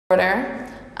order,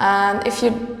 and if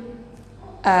you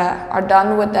are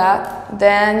done with that,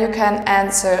 then you can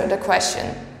answer the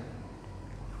question.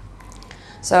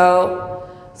 So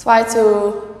try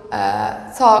to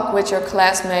talk with your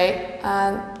classmate,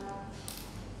 and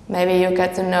maybe you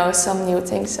get to know some new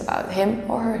things about him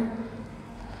or her.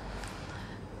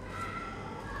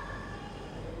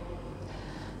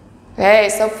 Okay,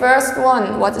 so first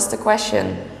one, what is the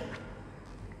question?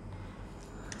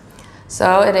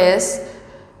 So it is,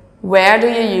 where do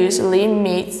you usually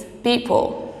meet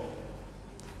people?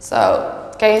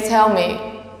 So, can you tell me,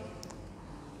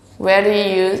 where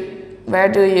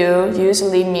do you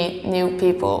usually meet new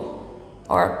people?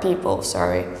 Or people,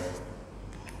 sorry.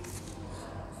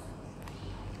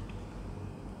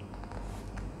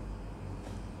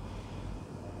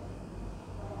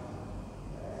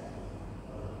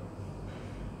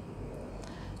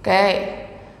 Okay,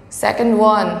 second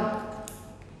one.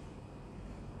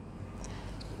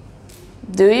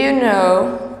 Do you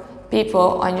know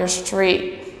people on your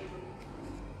street?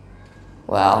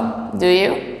 Well, do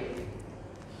you?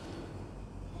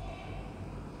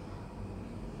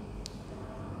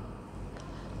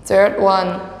 Third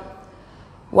one.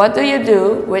 What do you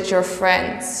do with your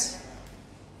friends?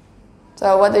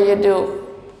 So what do you do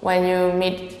when you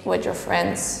meet with your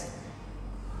friends?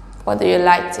 What do you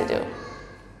like to do?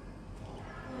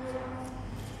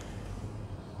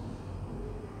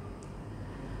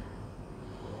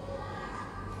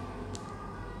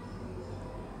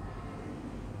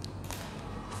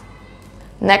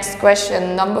 Next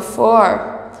question, number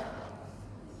 4.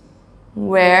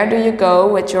 Where do you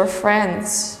go with your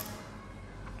friends?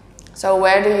 So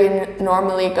where do you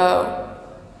normally go?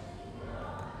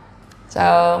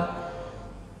 So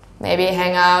maybe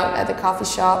hang out at the coffee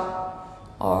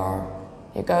shop, or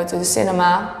you go to the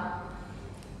cinema.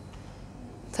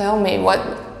 Tell me,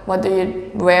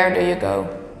 where do you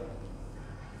go?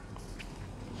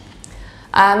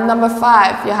 And number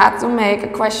 5, you have to make a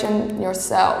question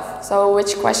yourself. So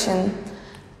which question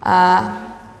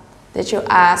did you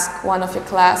ask one of your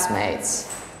classmates?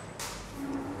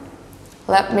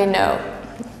 Let me know.